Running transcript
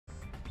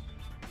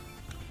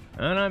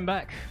And I'm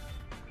back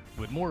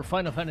with more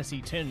Final Fantasy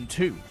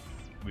X-2.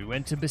 We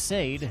went to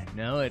Besaid,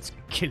 now it's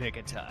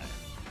Kilika time.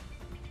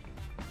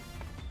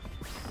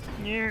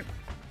 Yeah.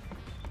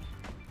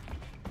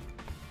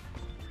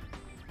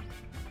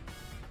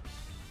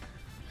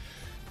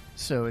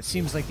 So it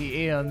seems like the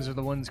Aeons are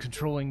the ones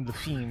controlling the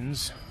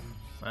Fiends.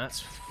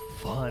 That's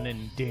fun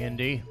and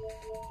dandy.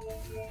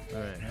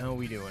 Alright, how are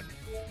we doing?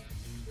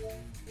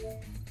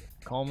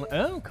 Calm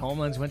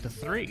Lands went to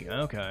 3.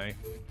 Okay.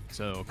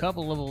 So a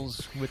couple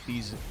levels with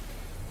these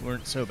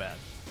weren't so bad.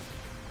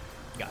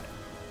 Got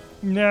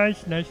it.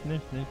 Nice.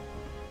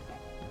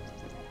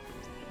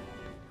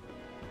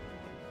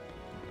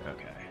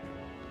 Okay.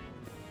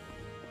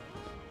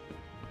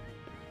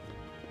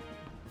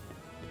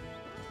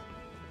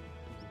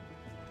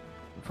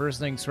 First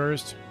things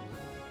first.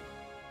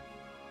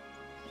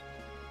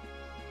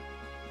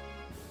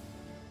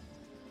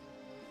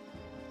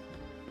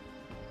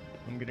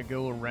 I'm gonna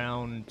go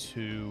around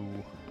to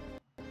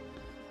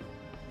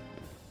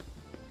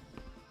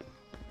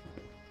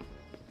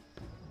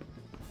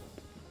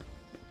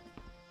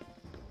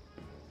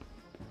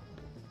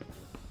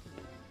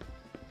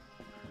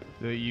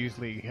the Youth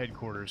League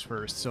headquarters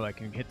first, so I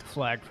can hit the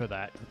flag for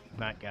that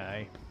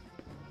guy.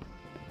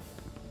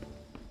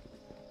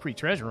 Free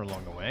treasure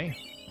along the way.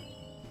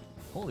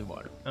 Holy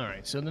water.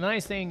 Alright, so the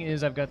nice thing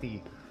is I've got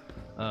the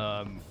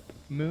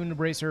Moon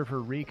Bracer for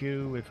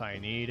Riku if I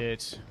need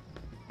it.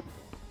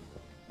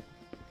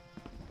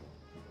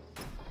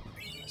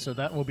 So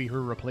that will be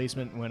her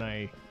replacement when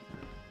I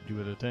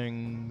do other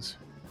things.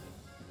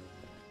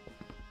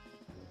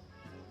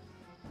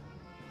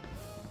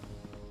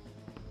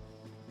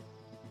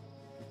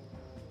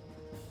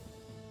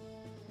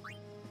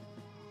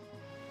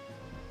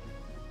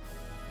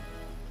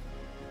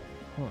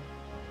 Huh.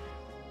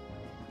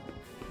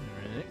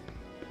 Alright.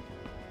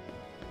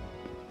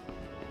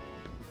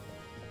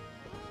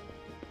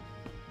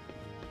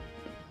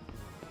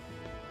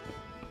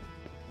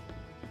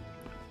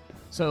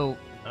 So,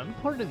 I'm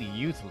part of the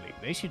Youth League.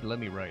 They should let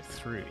me ride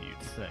through, you'd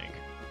think.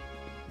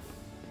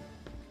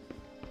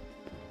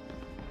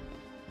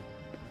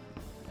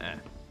 Ah,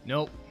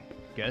 nope.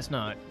 Guess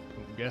not.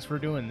 Guess we're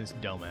doing this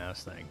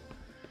dumbass thing.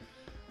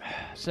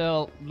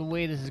 So, the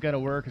way this is gonna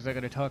work is I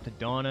gotta talk to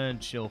Donna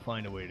and she'll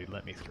find a way to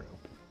let me through.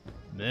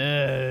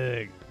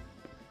 Meg!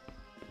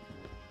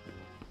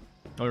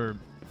 Or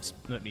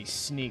let me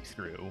sneak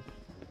through,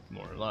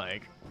 more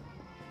like.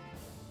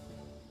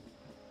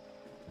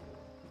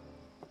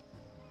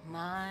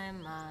 My.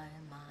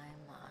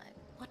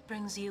 What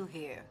brings you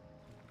here?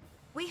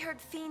 We heard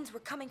fiends were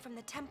coming from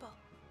the temple.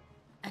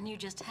 And you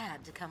just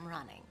had to come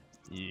running?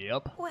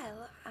 Yep.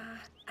 Well,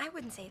 I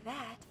wouldn't say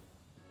that.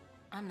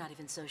 I'm not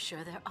even so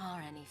sure there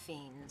are any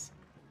fiends.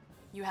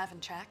 You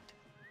haven't checked?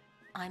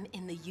 I'm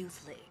in the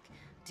Youth League.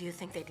 Do you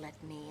think they'd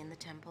let me in the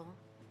temple?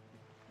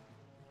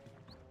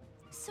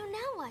 So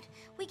now what?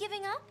 We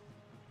giving up?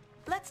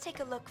 Let's take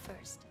a look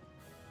first.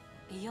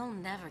 You'll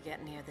never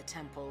get near the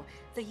temple.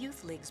 The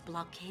Youth League's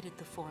blockaded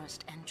the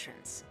forest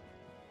entrance.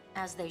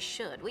 As they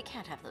should. We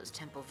can't have those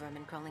temple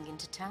vermin crawling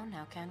into town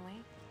now, can we?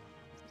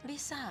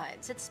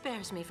 Besides, it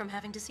spares me from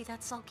having to see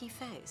that sulky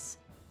face.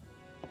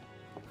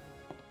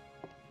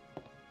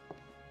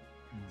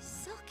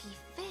 Sulky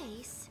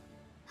face?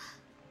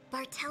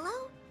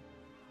 Bartello?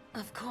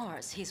 Of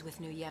course, he's with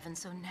New Yevon,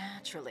 so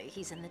naturally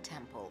he's in the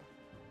temple.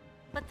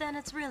 But then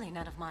it's really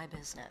none of my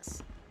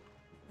business.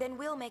 Then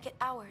we'll make it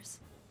ours.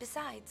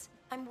 Besides,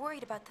 I'm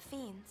worried about the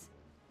fiends.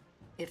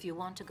 If you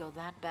want to go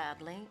that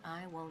badly,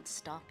 I won't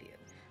stop you.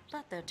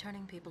 But they're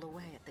turning people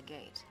away at the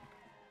gate.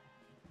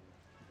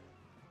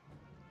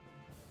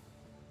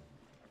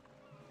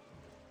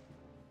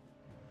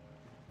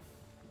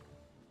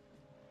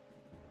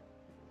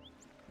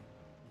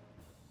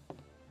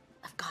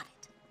 I've got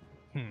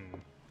it.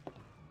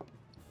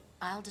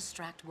 I'll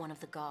distract one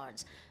of the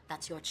guards.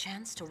 That's your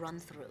chance to run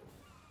through.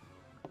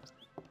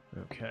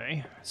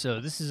 Okay, so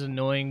this is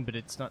annoying, but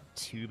it's not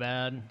too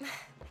bad.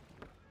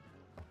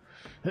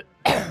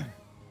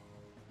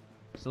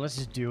 So let's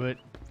just do it.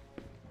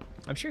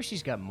 I'm sure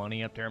she's got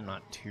money up there. I'm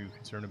not too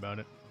concerned about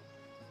it.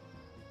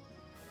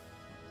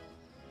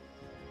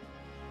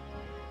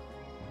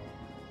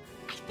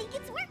 I think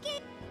it's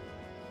working!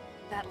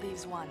 That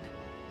leaves one.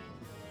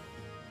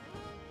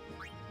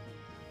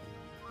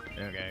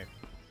 Okay.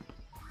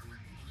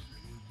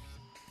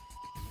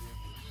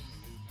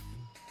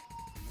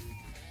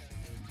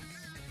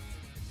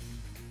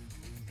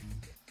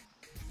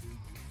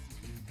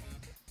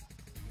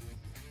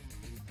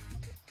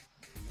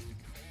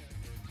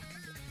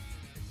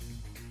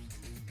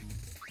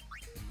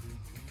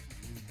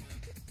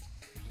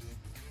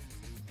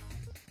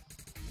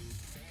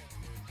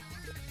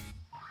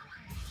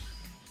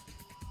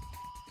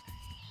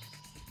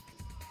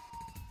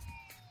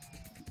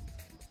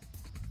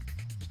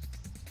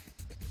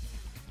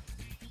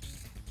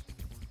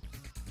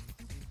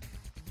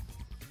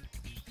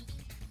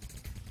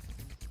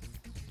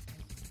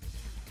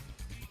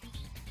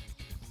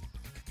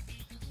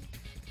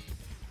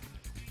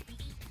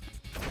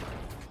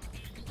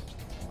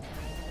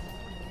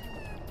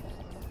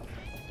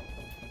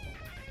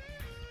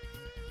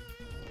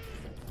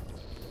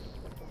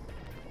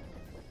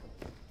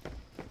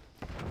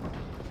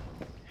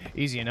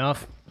 Easy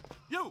enough.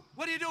 You,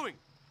 what are you doing?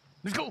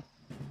 Let's go.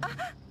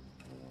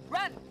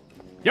 Run!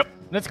 Yep,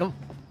 let's go.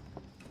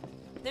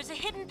 There's a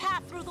hidden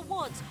path through the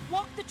woods.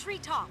 Walk the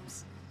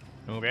treetops.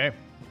 Okay.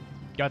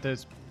 Got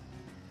this.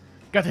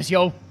 Got this,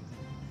 yo.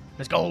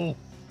 Let's go.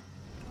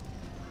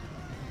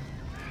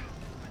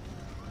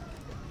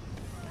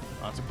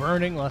 Lots of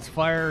burning, lots of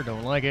fire.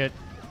 Don't like it.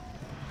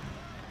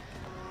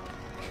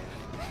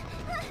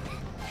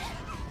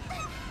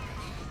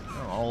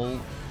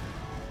 Oh.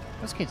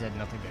 Those kids had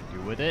nothing to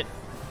do with it.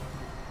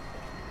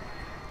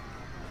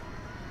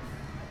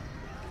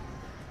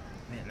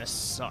 Man, this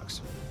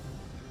sucks.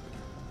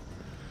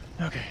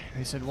 Okay,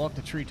 they said walk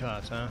the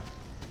treetops, huh?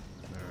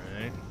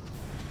 Alright.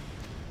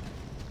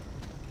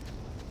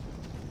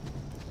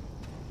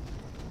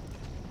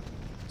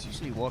 It's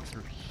usually walk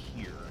through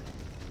here.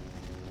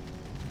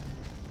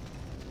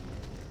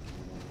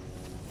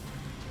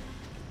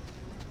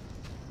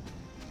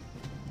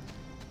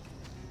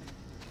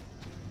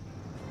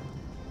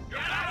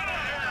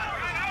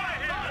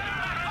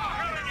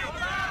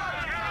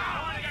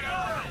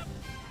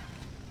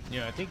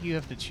 Yeah, I think you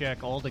have to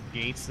check all the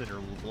gates that are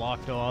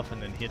blocked off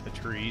and then hit the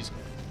trees.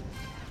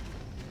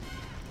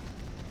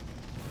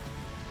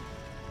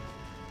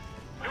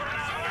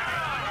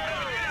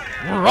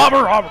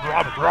 Robber, robber,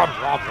 robber,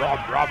 robber, robber,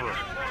 robber, robber.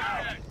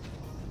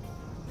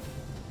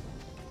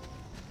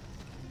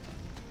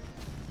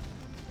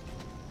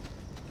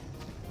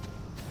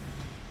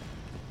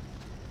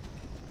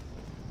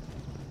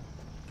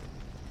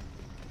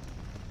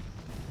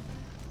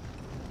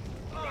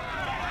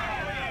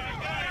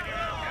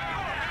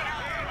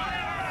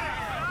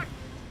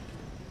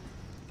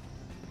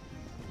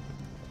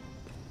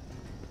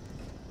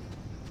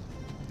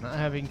 Not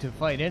having to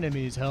fight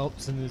enemies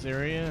helps in this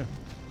area.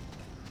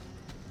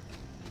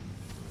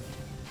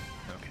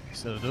 Okay,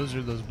 so those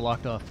are those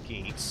blocked off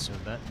gates, so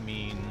that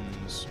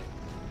means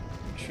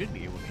we should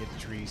be able to hit the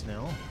trees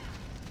now.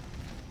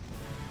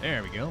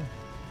 There we go.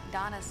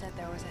 Donna said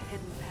there was a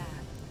hidden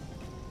path.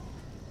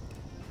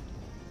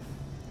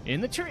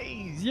 In the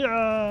trees,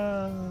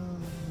 yeah!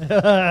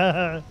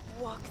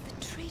 Walk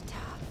the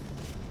treetop.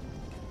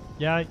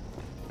 Yeah.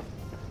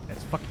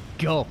 Let's fucking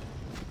go.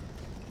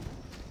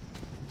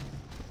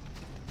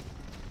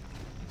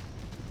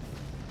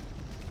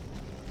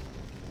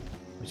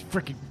 Let's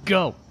freaking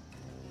go.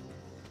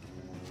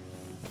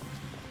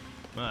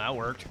 Well, that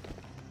worked.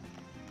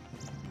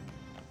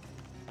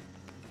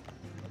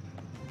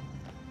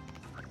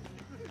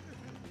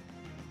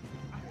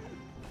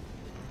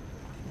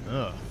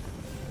 Ugh.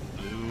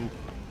 Blue.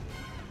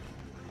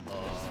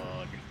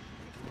 Ugh.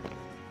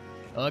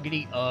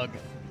 Uggity ugh.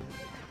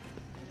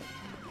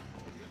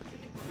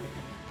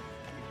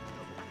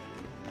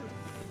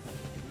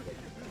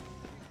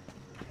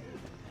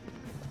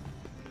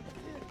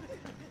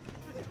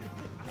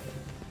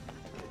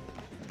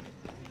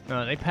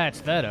 They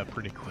patched that up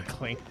pretty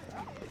quickly.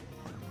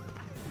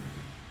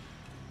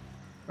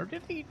 Or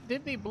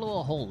did they blow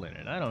a hole in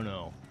it? I don't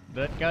know.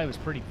 That guy was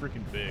pretty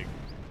freaking big.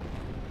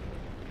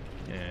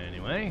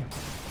 Anyway.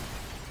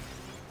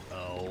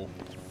 Oh.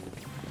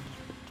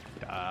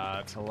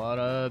 That's a lot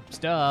of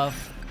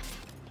stuff.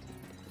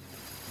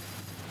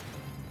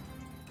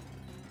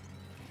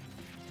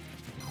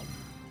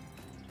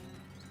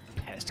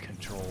 Pest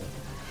control.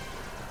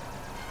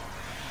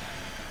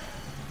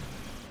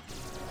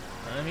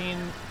 I mean,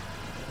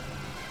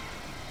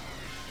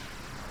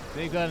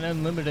 they've got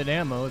unlimited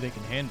ammo, they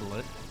can handle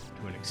it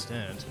to an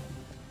extent.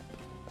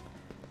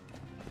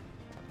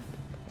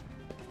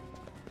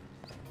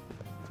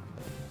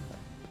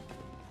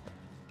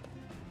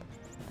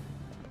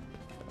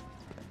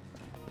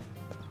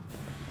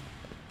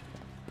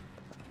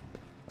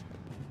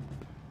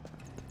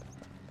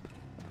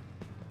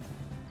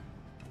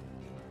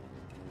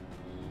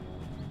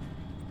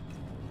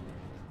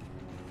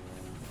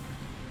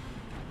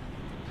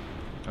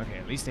 Okay,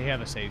 at least they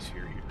have a save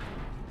sphere here.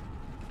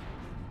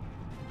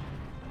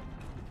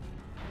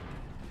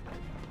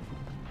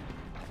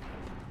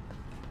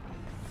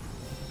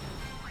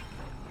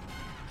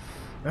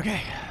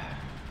 Okay,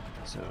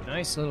 so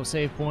nice little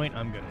save point.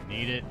 I'm gonna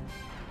need it.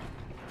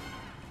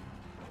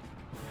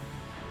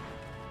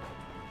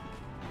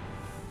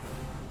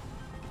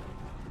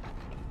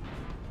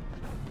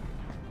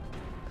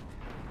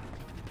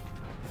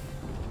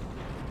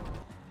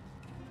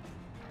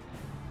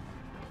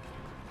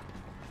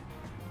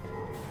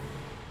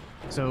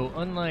 So,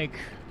 unlike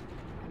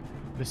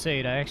the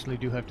Sade, I actually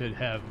do have to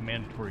have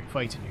mandatory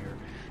fights in here.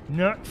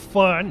 Not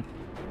fun!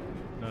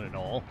 Not at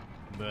all,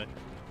 but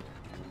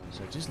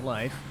such is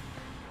life.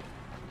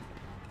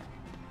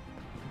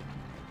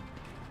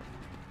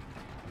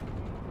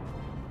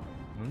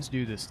 Let's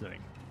do this thing.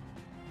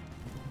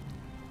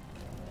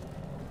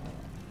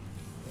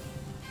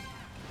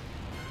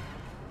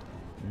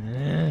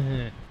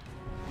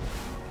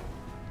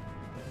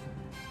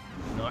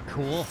 Not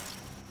cool.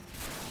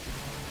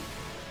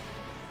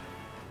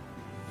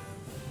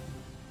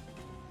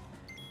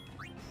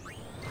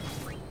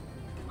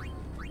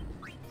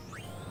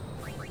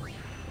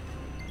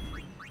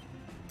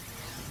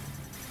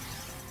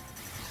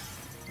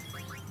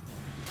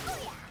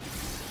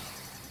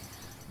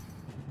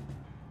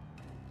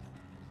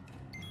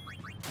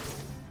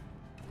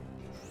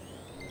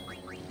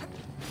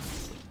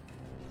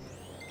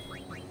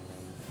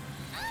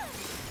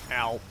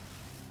 Ow.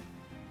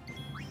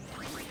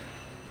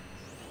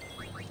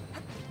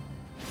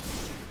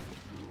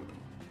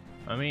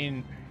 I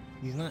mean,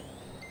 he's not...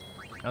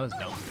 That was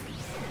dumb.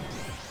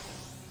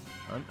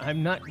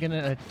 I'm not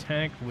gonna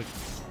attack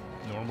with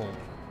normal...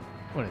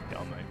 What a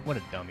dummy. What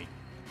a dummy.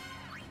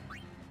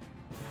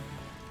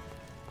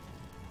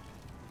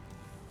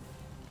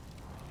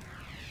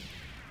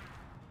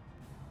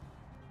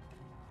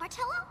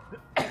 Martello?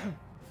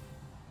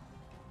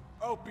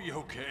 I'll be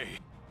okay.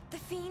 The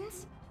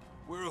fiends?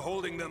 We're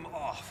holding them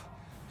off,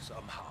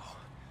 somehow.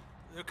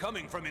 They're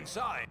coming from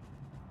inside.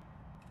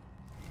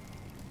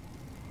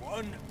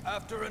 One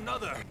after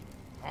another.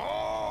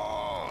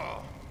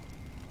 Oh!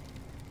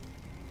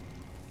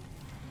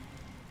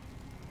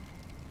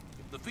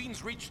 If the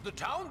fiends reach the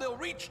town, they'll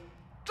reach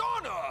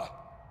Donna!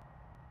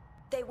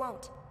 They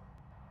won't.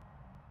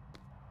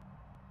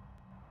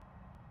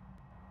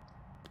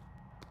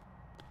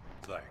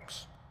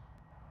 Thanks.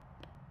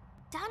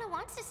 Donna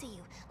wants to see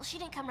you. Well, she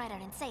didn't come right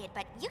out and say it,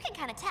 but you can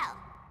kind of tell.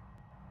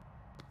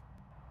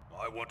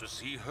 I want to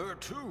see her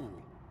too.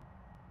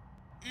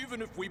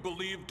 Even if we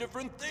believe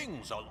different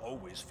things, I'll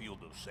always feel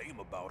the same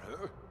about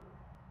her.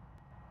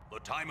 The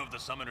time of the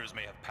summoners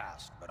may have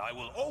passed, but I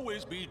will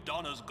always be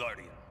Donna's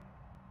guardian.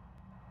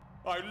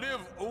 I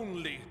live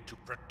only to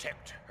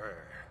protect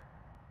her.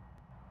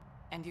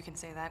 And you can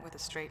say that with a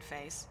straight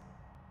face?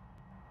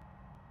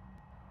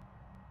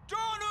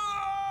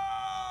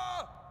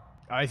 Donna!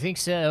 I think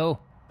so.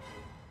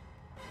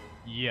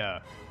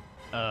 Yeah.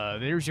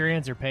 There's your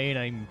answer, Payne.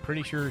 I'm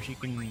pretty sure she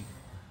can...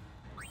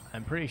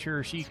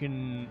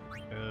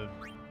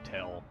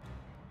 tell.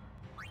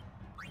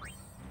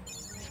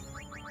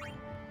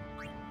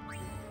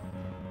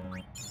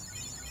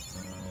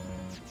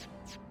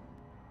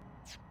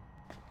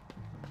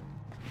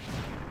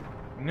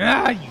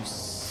 Ah, you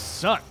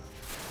suck!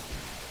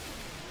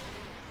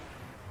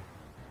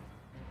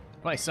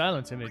 If I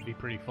silence him, it'd be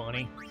pretty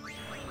funny.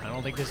 I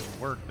don't think this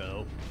will work,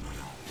 though.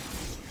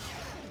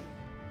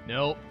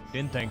 Nope,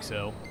 didn't think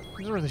so. It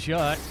was worth a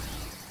shot.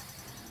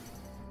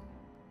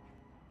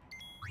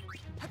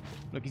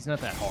 Look, he's not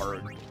that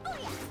hard.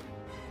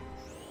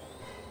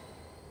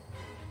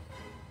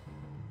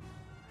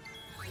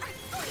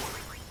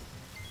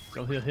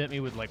 So he'll hit me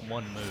with like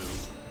one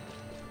move.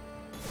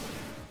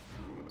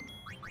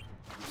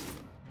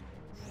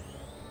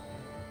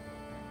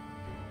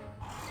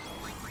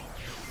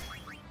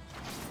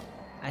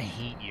 I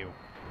hate you.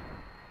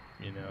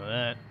 You know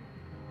that.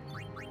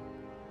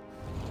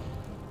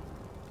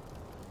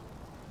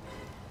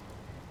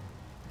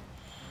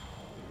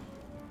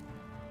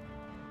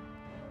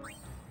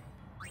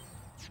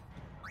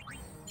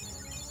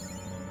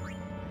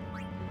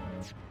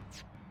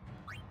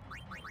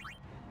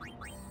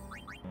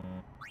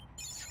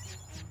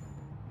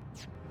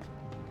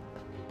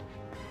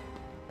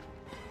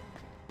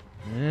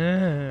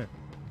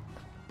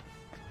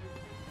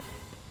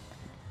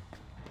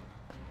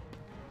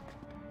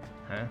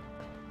 Huh?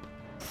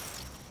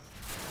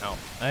 Oh,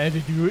 I had to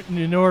do it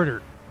in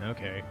order.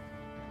 Okay.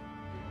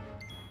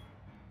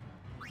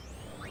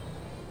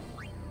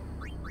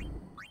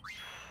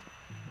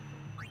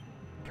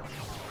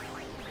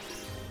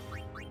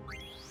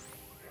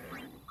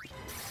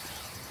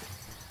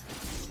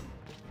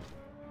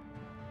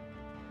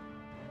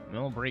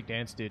 No,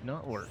 breakdance did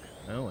not work.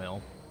 Oh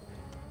well.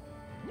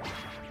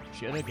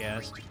 Should have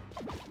guessed.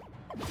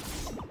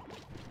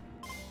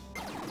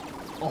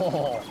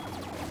 Oh!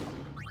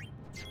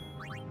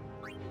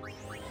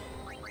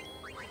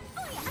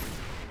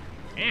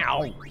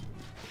 Ow!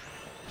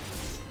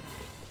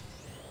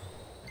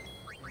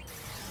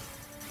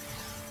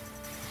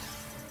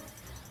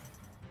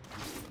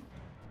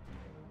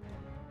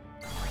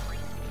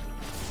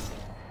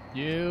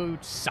 You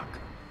suck.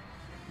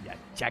 You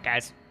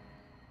jackass.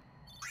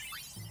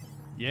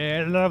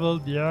 Yeah,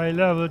 leveled. Yeah, I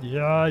leveled.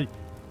 Yeah.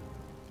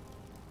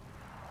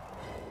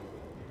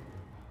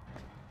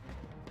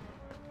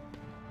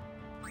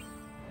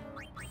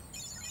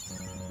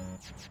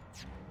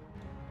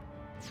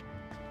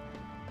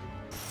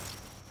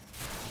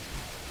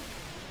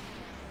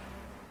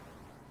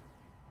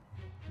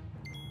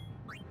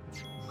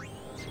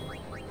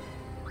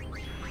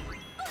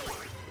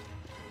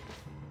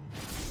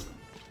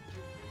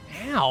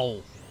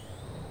 Ow!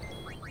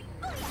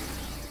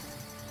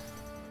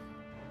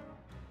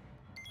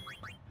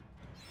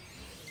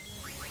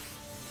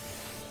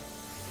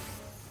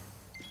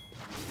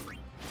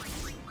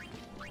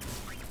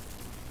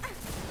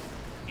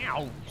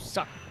 Ow, you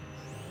suck.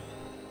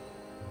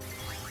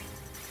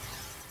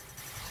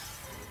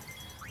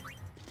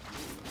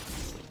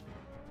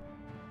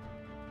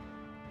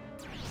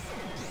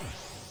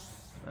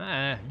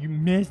 Ah, you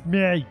missed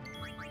me.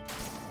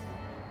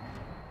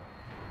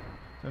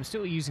 I'm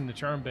still using the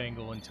charm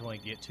bangle until I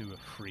get to a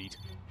Freet.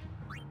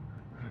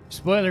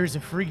 Spoilers,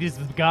 a Freet is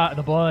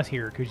the boss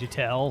here, could you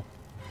tell?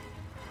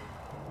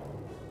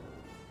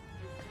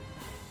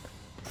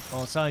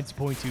 All signs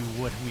point to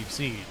what we've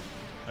seen.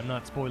 I'm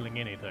not spoiling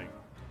anything.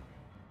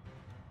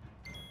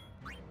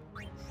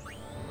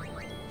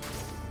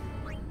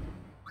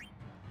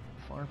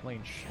 are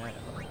playing Shadow.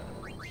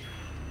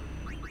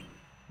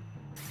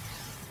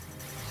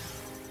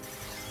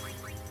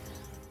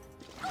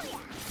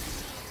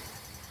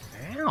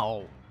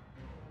 Ow!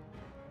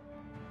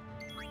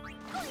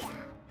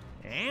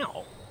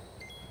 Ow!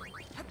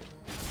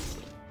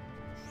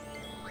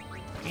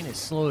 Pain is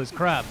slow as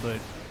crap, but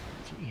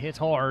she hits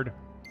hard.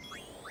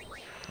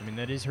 I mean,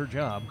 that is her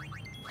job.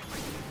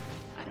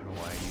 I don't know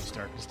why I use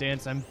Darkness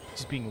Dance. I'm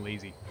just being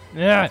lazy.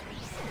 Ah!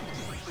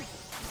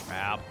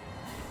 Crap.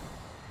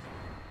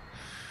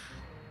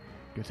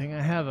 Good thing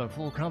I have a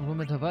full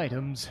complement of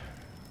items.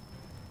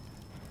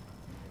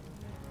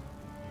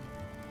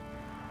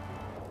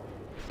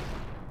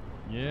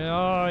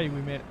 Yeah, we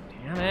made it.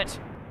 Damn it.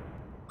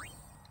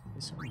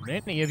 There's so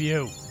many of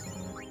you.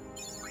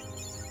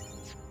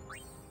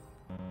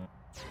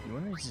 You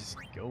want to just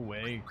go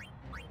away?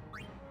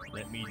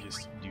 Let me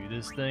just do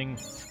this thing.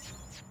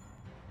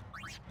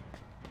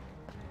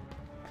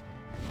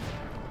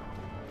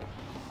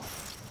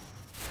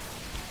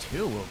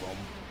 Two of them?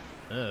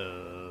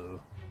 Oh.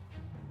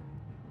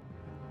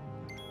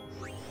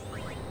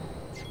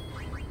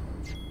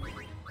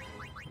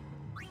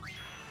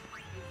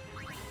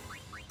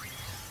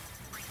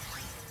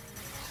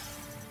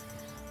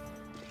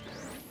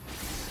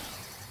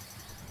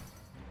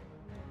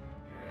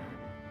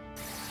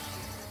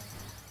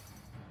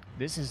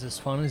 This is as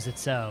fun as it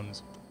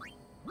sounds.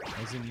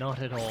 Is it not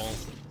at all?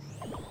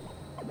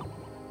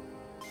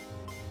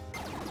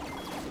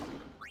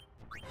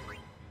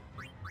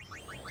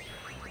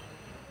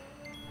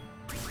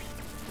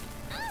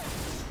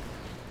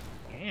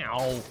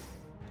 Ow!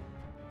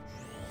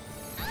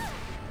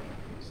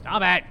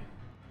 Stop it!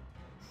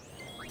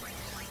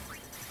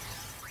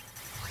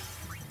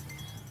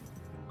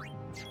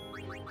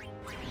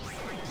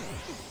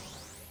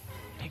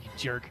 Hey, you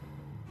jerk.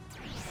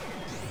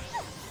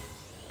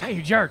 Hey,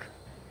 you jerk!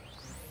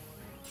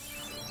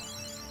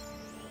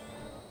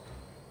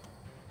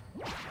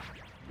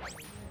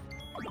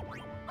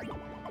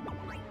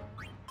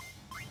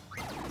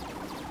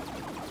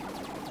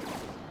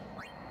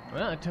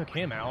 Well, I took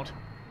him out.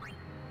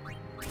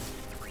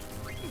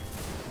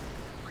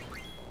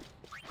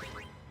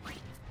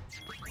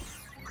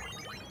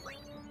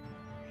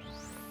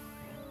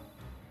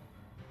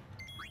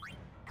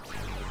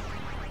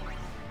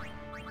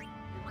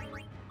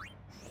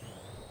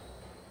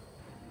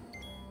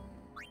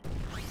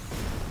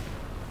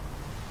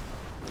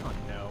 Oh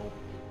no.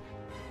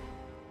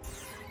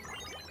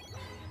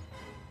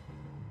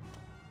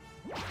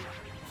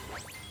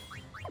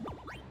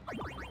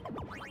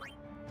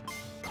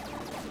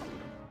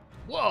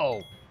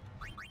 Whoa!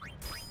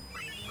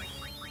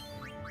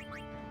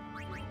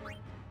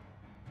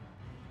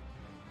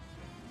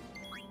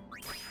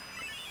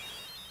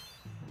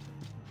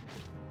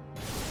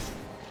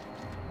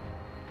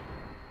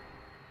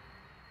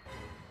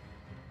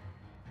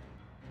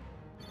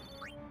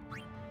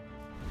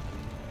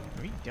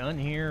 Are we done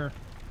here?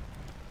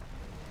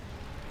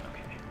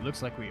 Okay,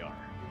 looks like we are.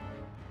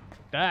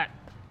 That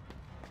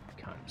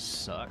kind of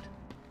sucked.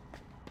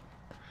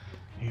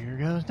 Here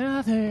goes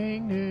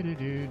nothing. Do, do,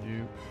 do,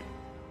 do.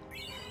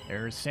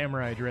 There's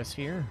samurai dress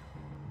here.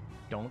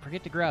 Don't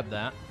forget to grab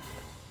that.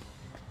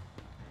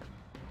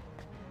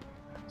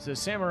 So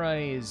samurai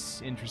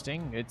is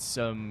interesting. It's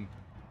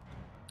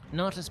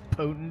not as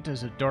potent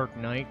as a Dark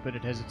Knight, but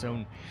it has its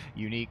own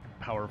unique,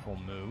 powerful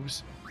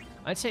moves.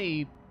 I'd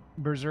say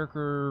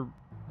Berserker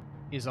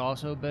is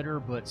also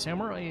better, but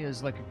samurai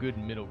is like a good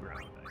middle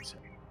ground, I'd say.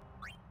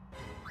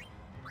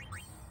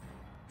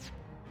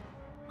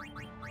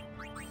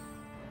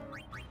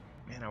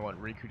 Man, I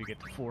want Riku to get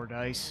to 4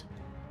 dice.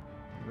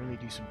 Really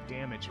do some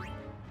damage.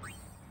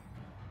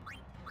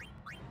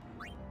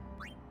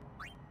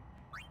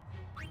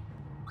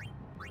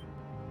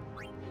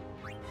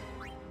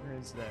 Where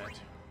is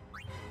that?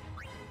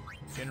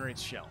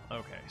 Generates shell.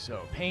 Okay,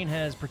 so Pain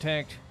has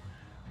protect.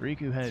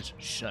 Riku has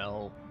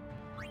shell.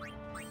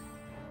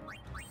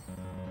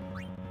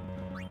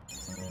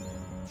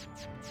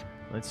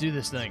 Let's do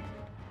this thing.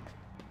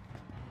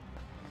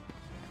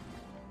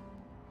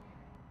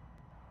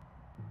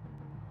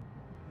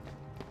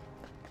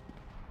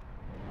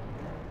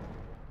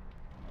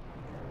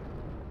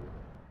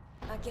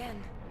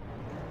 Again.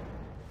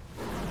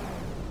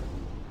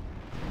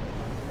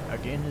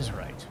 Again is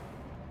right.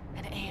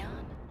 An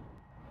Aeon?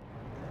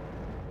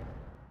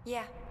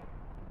 Yeah.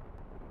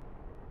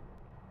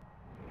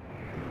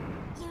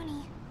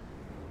 Uni.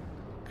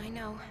 I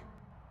know.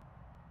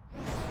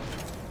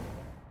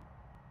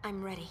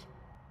 I'm ready.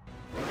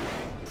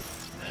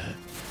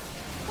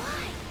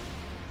 Why?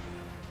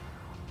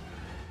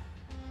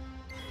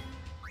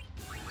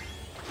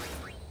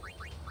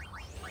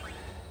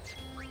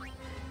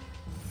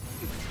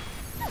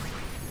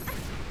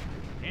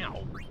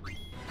 Ow.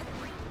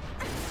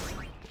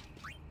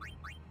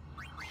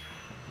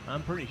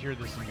 I'm pretty sure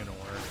this isn't gonna work,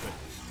 but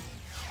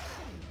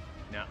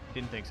no,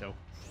 didn't think so.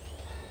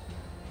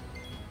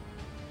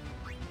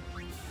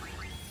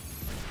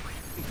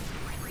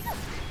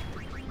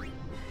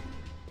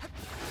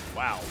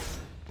 Wow.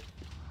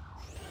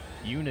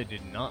 Yuna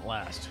did not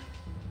last.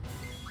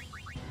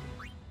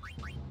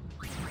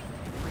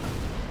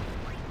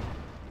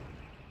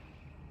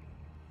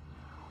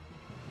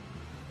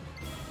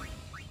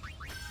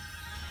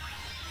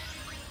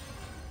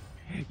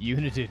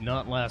 Unit did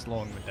not last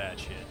long with that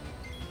shit.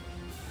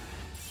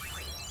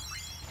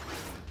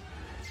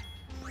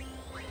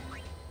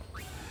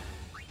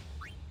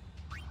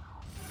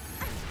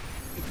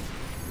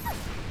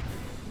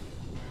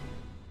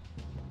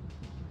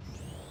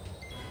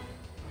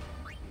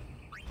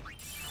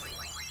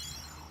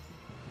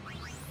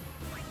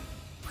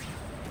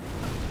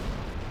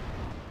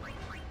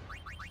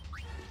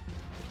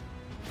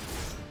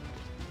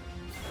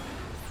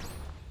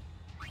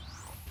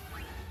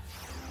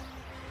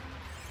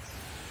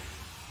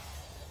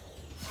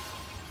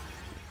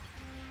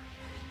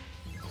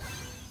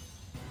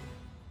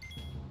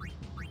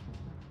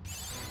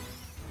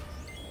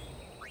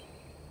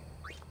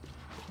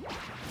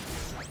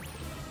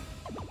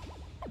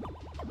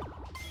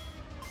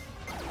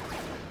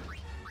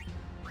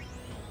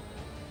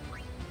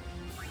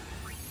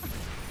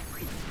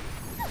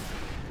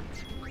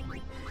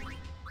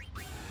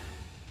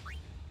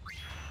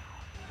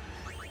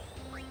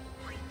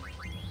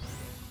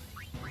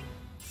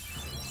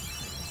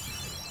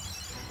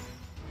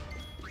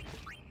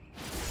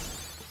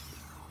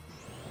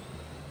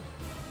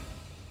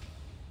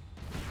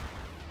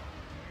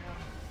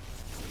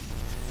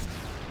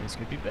 This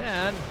could be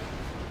bad.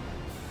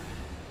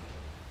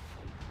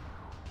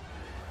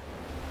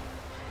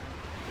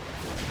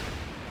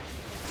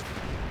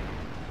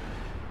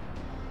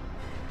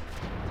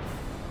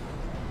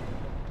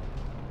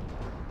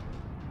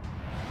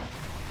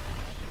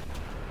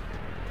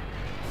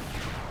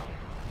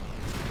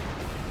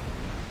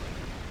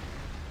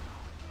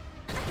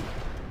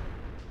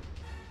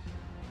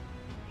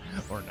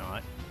 Or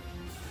not.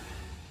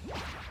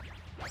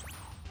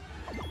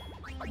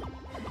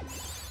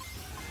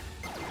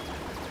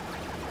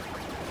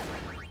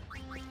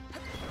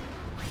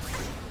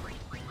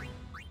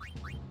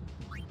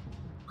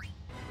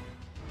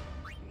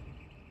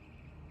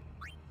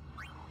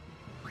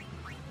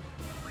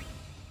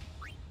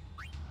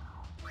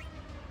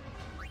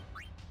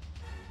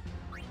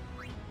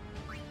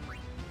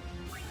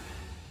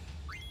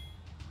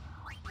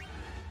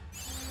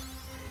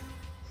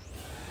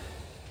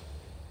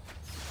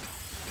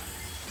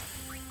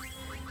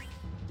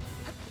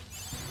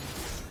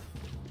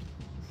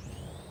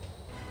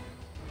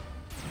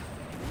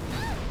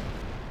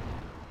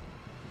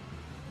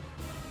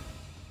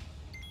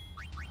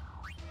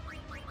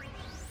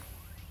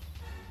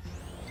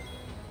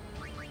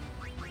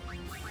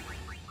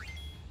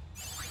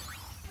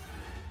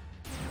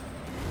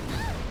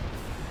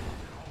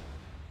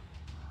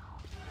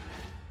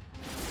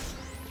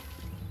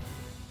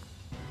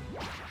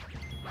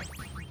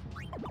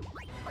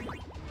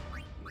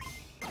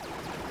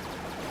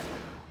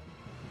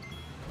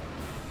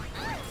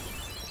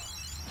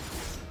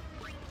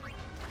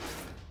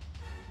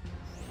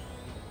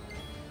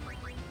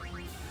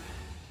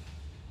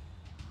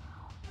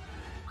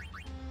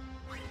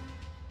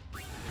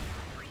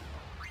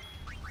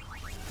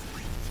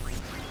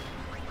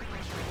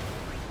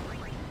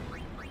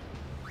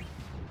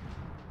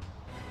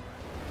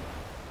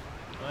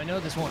 I know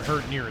this won't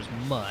hurt near as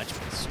much,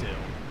 but still.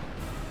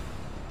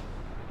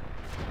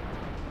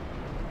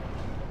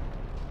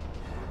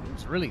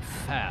 It's really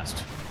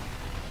fast.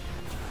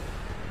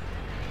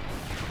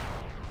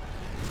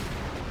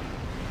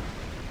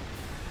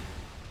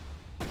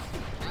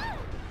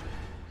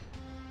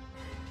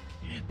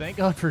 Thank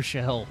God for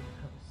Shell.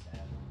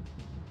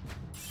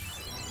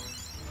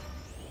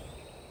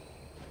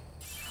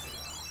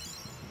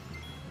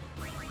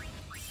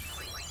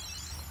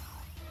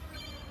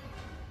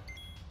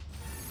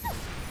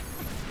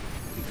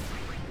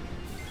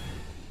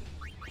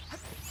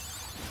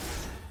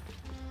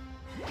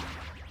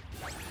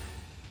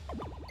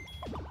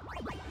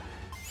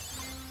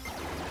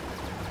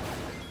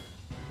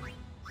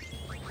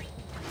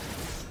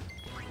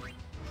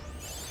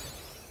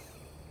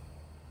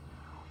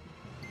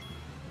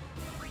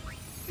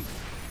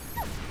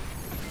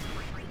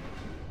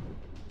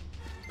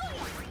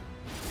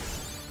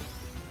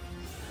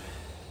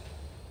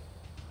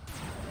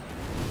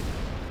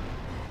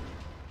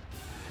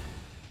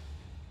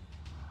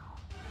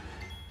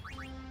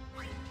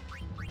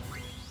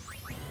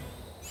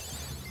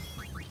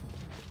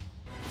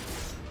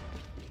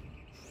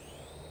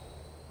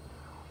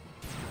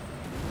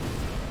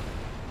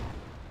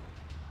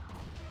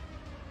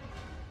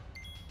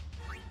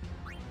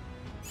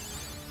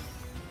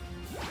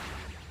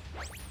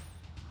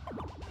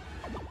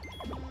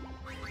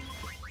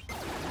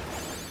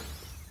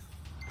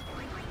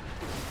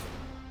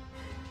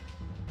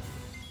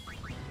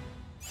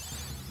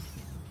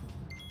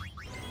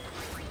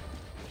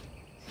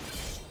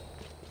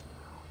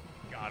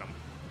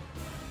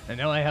 And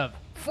now I have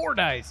 4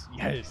 dice.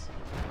 Yes.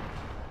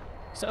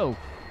 So,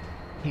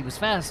 he was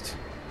fast,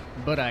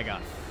 but I got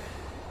him.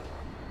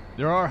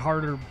 There are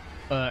harder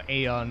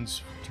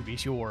Aeons, to be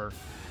sure.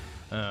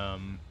 I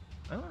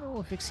don't know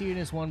if Ixion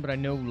is one, but I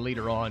know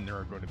later on there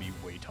are going to be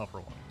way tougher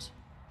ones.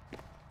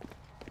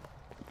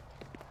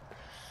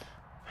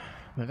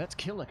 But that's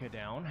Kilika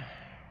down.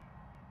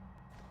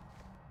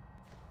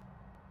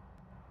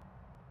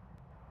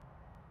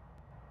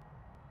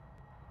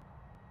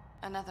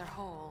 Another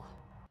hole.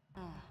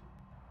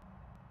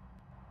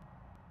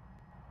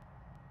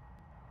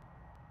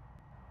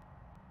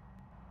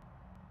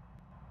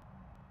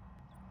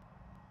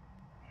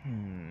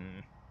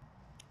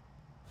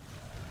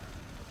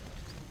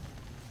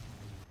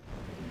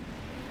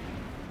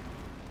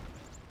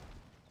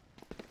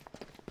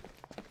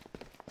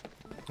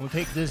 We'll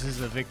take this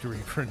as a victory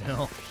for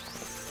now.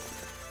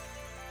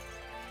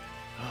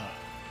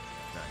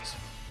 Nice.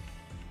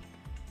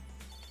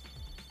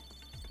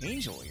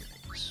 Angel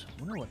earrings.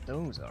 Wonder what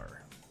those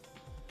are.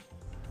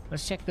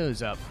 Let's check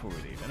those out before we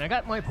leave. And I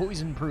got my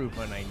poison proof,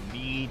 and I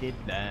needed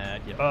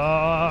that.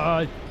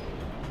 Okay.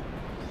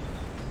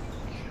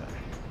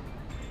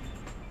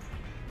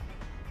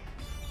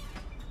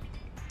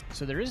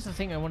 So there is the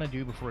thing I want to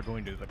do before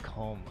going to the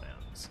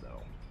Calmlands,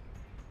 though.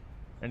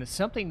 And it's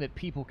something that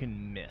people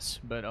can miss,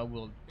 but I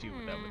will deal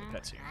with that with the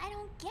cutscene. I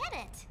don't get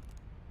it.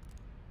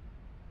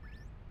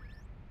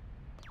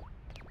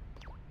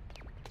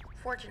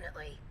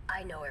 Fortunately,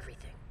 I know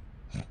everything.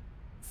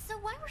 So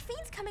why were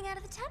fiends coming out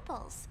of the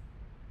temples?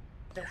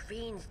 The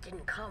fiends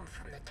didn't come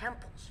from the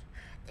temples.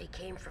 They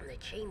came from the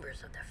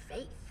chambers of the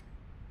faith.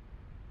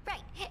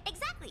 Right,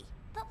 exactly.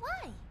 But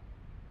why?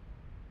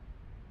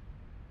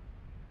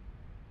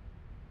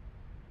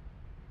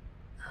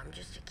 I'm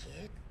just a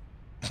kid.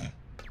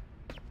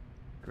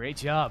 Great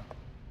job.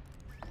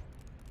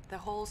 The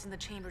holes in the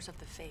chambers of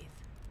the faith.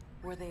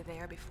 Were they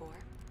there before?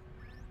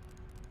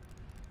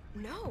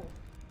 No.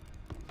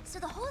 So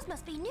the holes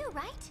must be new,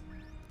 right?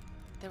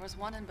 There was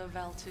one in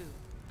Bavel too.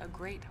 A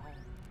great hole.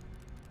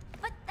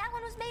 But that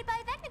one was made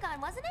by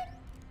Vecnagon, wasn't it?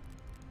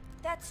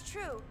 That's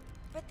true,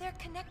 but they're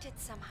connected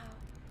somehow.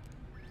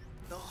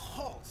 The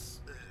holes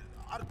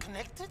are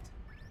connected?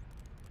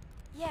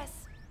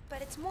 Yes,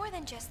 but it's more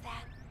than just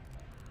that.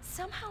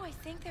 Somehow I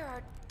think there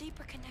are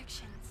deeper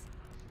connections.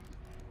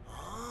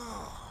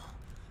 Oh,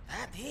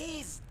 that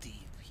is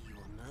deep, you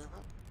know.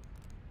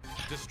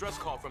 Distress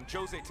call from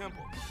Jose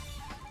Temple.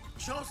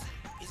 Jose,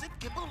 is it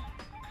Gibble?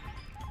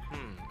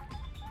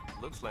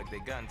 Looks like they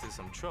got into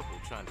some trouble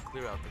trying to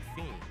clear out the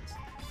fiends.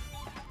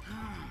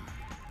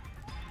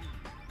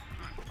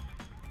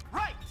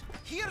 Right,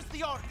 here's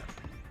the order.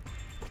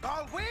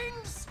 All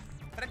wings,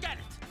 forget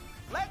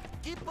it.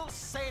 Let Gibble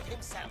save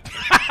himself.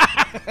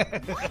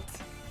 What?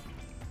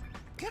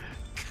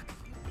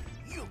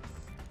 You.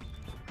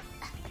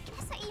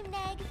 Guess I eat an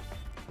egg.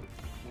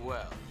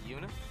 Well,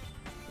 Yuna?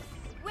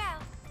 Well,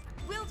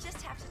 we'll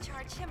just have to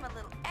charge him a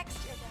little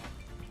extra then.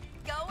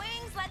 Go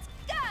Wings, let's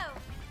go!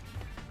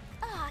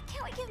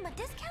 Can't we give him a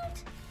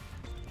discount?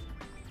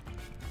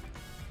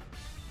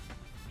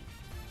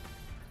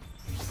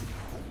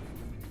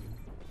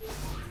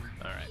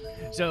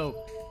 Alright.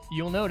 So,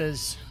 you'll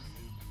notice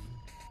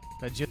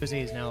that Jose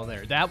is now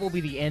there. That will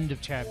be the end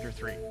of Chapter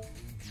 3.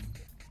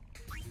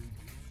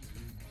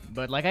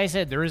 But like I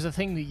said, there is a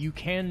thing that you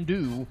can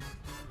do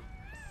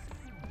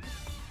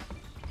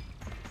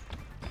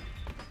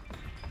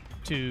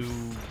to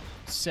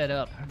set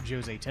up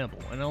Jose Temple.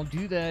 And I'll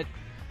do that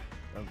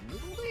a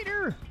little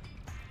later.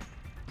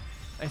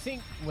 I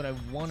think what I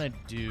want to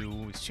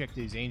do is check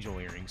these angel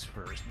earrings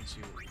first and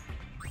see what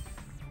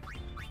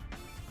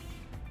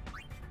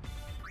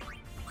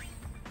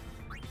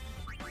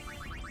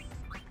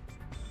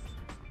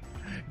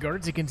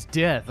Guards against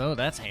death. Oh,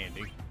 that's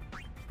handy.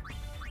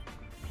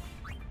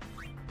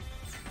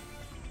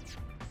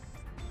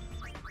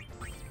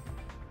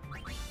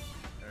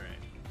 Alright.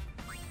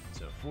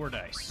 So, 4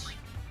 dice.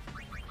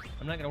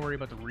 I'm not going to worry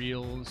about the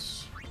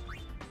reels.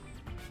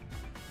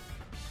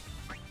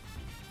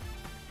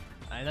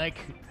 I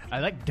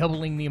like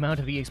doubling the amount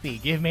of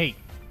EXP. Give me.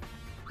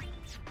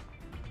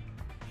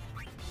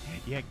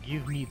 Yeah,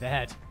 give me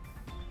that.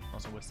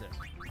 Also, what's this?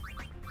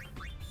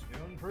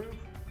 Stone proof?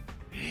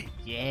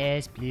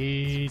 Yes,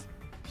 please.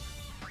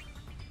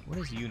 What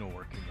is Yuna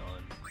working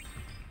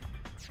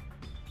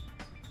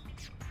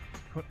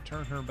on?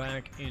 Turn her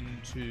back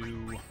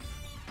into...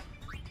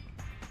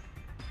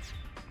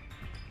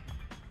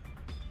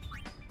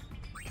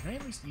 Can I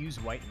at least use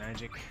white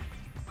magic?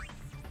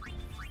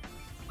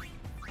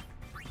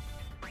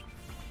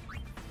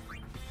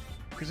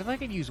 Because if I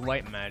could use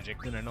white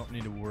magic, then I don't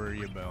need to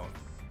worry about...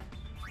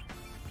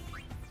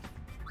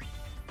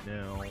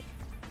 No.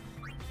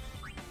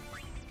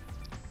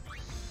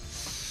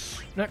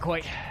 Not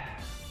quite.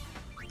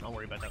 I'll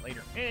worry about that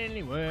later.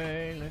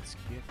 Anyway, let's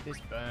get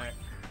this back.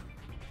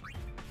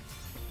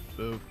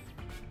 Boo.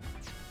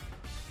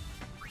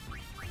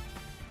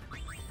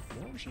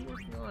 What was she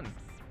working on?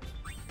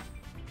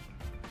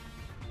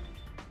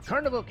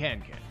 Carnival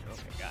Can-Can.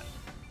 Okay, got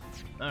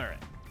it. Alright.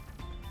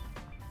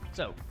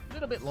 So, a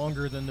little bit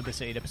longer than the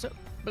Besaid episode,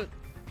 but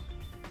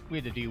we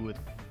had to deal with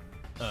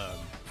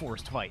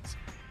forced fights.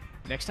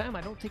 Next time,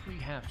 I don't think we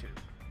have to.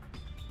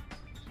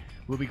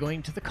 We'll be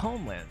going to the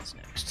Calmlands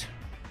next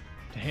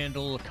to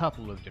handle a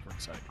couple of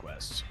different side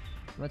quests.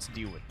 Let's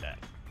deal with that.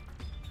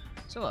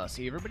 So I'll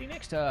see everybody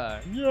next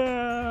time.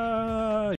 Yeah!